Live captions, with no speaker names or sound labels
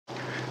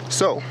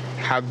So,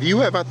 have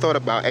you ever thought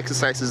about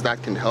exercises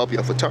that can help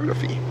your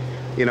photography?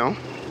 You know,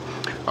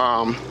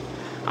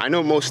 I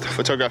know most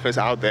photographers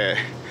out there,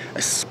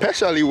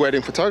 especially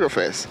wedding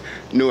photographers,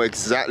 know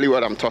exactly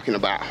what I'm talking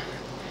about.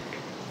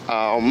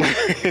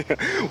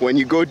 When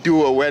you go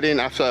do a wedding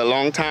after a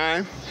long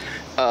time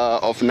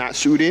of not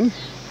shooting,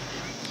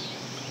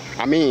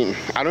 I mean,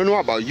 I don't know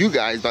about you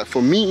guys, but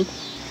for me,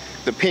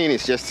 the pain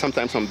is just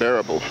sometimes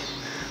unbearable.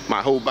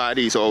 My whole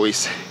body is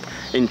always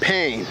in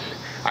pain.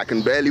 I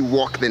can barely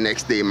walk the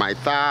next day. My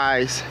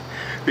thighs,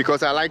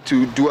 because I like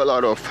to do a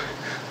lot of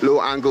low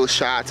angle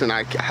shots, and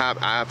I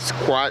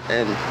squat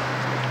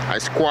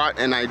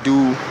and I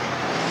do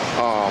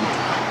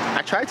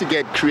I try to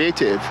get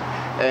creative,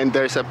 and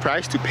there's a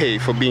price to pay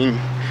for being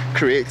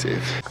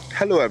creative.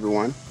 Hello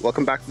everyone,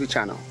 welcome back to the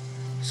channel.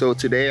 So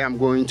today I'm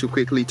going to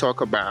quickly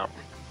talk about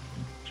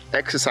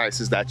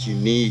exercises that you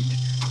need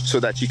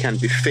so that you can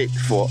be fit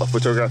for a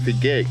photography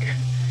gig.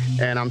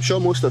 And I'm sure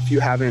most of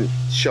you haven't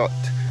shot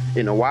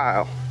in a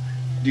while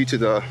due to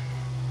the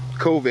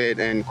COVID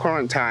and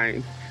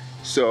quarantine.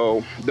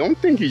 So don't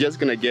think you're just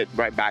gonna get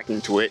right back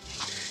into it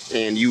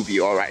and you'll be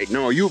all right.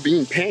 No, you'll be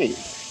in pain,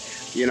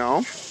 you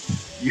know,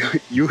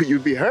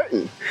 you'll be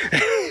hurting.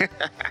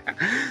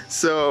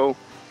 So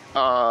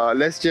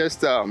let's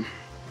just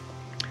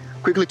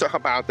quickly talk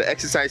about the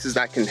exercises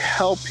that can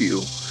help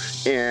you.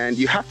 And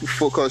you have to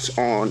focus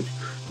on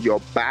your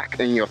back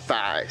and your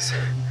thighs,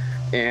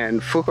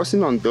 and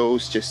focusing on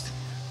those just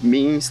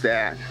means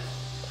that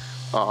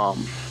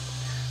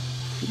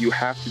you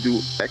have to do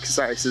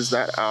exercises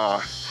that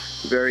are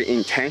very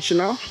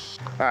intentional.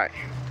 All right,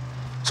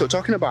 so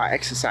talking about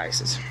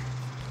exercises,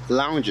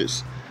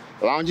 lounges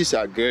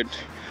are good.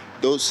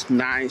 Those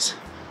nice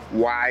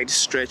wide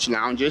stretch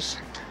lounges.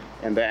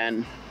 And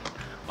then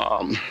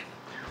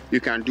you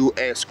can do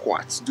air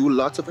squats. Do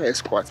lots of air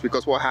squats,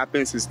 because what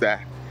happens is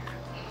that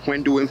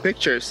when doing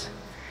pictures,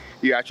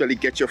 you actually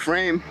get your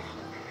frame,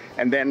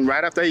 and then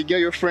right after you get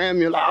your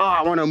frame, you're like, oh,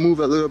 I want to move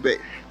a little bit,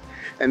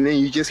 and then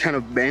you just kind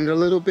of bend a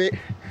little bit.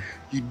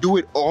 You do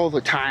it all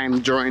the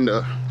time during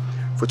the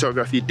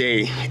photography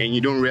day and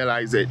you don't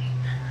realize it,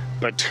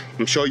 but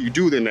I'm sure you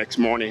do the next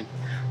morning.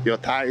 Your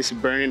thigh is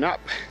burning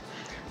up,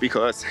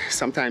 because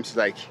sometimes it's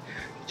like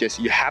just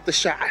you have the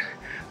shot,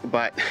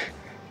 but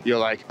you're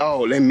like,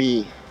 oh, let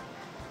me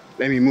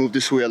move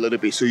this way a little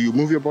bit. So you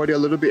move your body a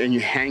little bit and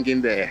you hang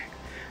in there.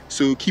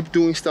 So keep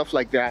doing stuff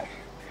like that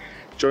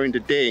during the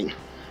day.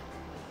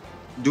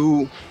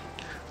 Do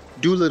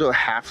little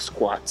half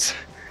squats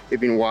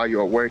even while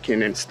you're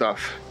working and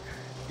stuff,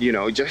 you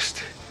know,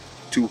 just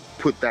to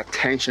put that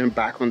tension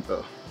back on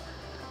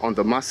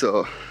the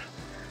muscle,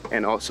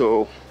 and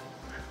also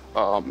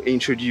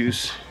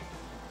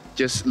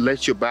just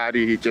let your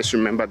body just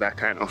remember that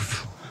kind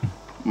of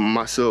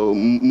muscle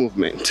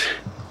movement.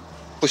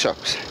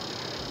 Push-ups.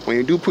 When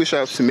you do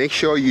push-ups, make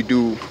sure you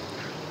do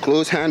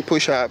closed hand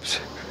push-ups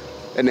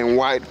and then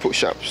wide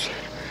push-ups.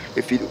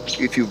 If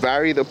you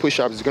vary the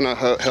push-ups, it's gonna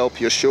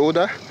help your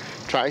shoulder,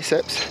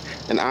 triceps,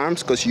 and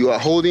arms, because you are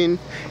holding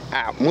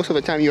out. Most of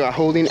the time you are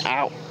holding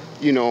out,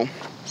 you know,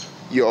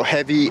 your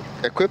heavy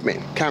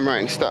equipment, camera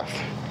and stuff,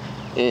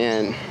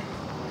 and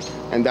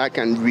that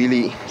can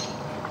really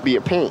be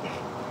a pain.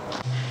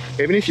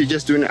 Even if you're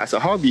just doing it as a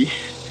hobby,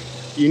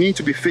 you need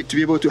to be fit to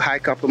be able to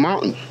hike up a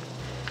mountain,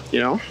 you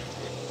know.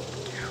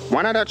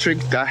 One other trick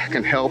that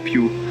can help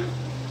you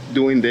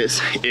doing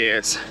this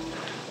is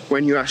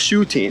when you are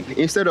shooting,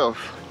 instead of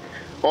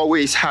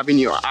always having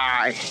your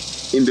eye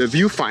in the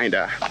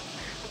viewfinder,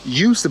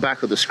 use the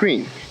back of the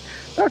screen.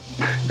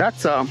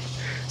 That's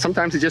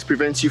sometimes it just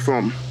prevents you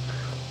from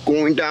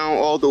going down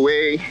all the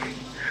way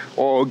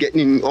or getting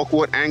in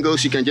awkward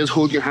angles. You can just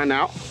hold your hand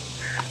out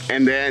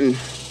and then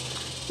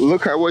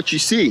look at what you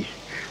see,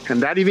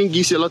 and that even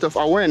gives you a lot of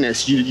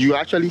awareness. You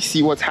actually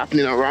see what's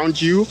happening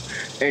around you,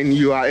 and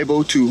you are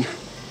able to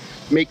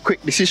make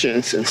quick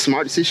decisions and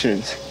smart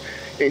decisions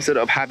instead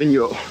of having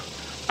your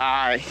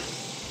eye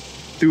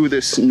through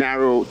this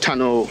narrow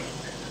tunnel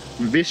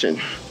vision.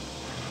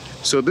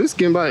 So this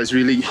gimbal is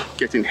really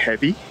getting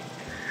heavy.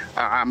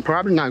 I'm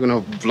probably not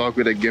gonna vlog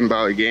with a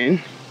gimbal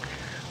again,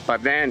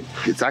 but then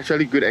it's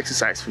actually good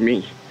exercise for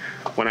me.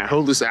 When I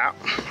hold this out,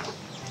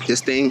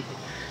 this thing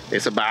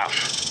is about,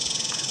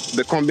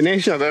 the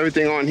combination of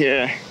everything on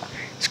here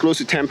is close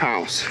to 10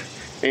 pounds,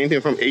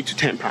 anything from 8 to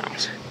 10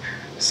 pounds.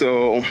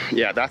 So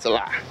yeah, that's a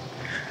lot.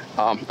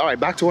 All right,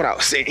 back to what I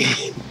was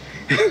saying.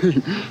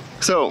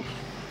 So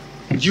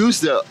use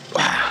the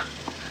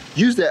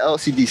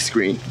LCD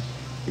screen.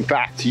 In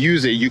fact,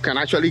 use it. You can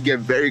actually get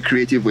very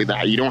creative with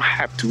that. You don't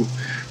have to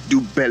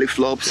do belly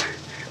flops,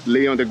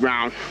 lay on the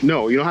ground.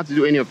 No, you don't have to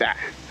do any of that.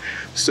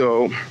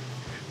 So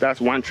that's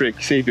one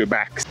trick, save your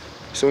back.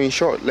 So in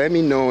short, let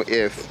me know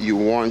if you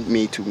want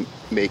me to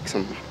make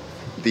some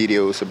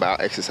videos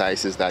about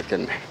exercises that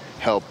can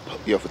help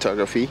your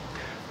photography,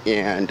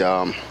 and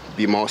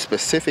be more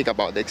specific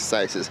about the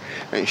exercises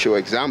and show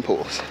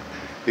examples.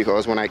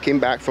 Because when I came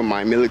back from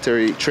my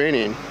military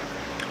training,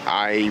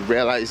 I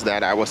realized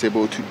that I was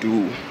able to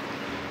do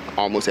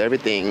almost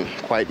everything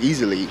quite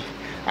easily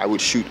I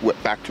would shoot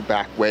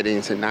back-to-back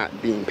weddings and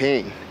not be in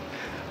pain.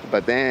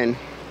 But then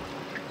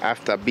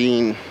after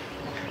being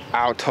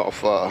out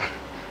of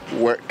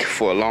work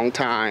for a long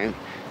time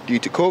due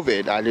to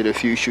COVID, I did a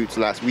few shoots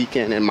last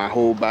weekend and my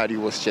whole body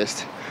was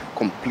just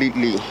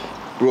completely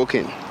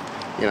broken.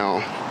 You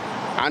know,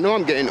 I know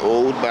I'm getting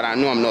old, but I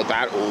know I'm not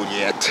that old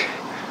yet.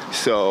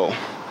 So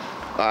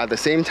at the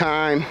same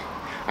time,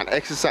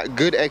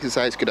 good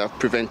exercise could have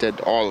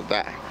prevented all of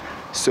that.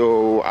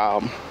 So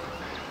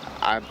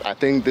I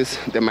think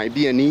there might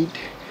be a need.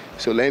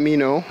 So let me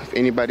know if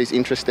anybody's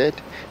interested.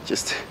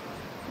 Just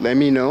let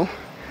me know,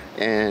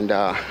 and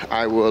I'll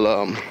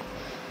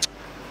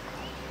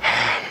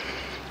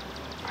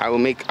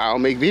make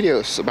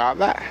videos about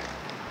that.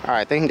 All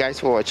right, thank you guys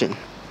for watching.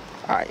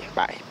 All right,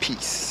 bye,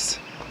 peace.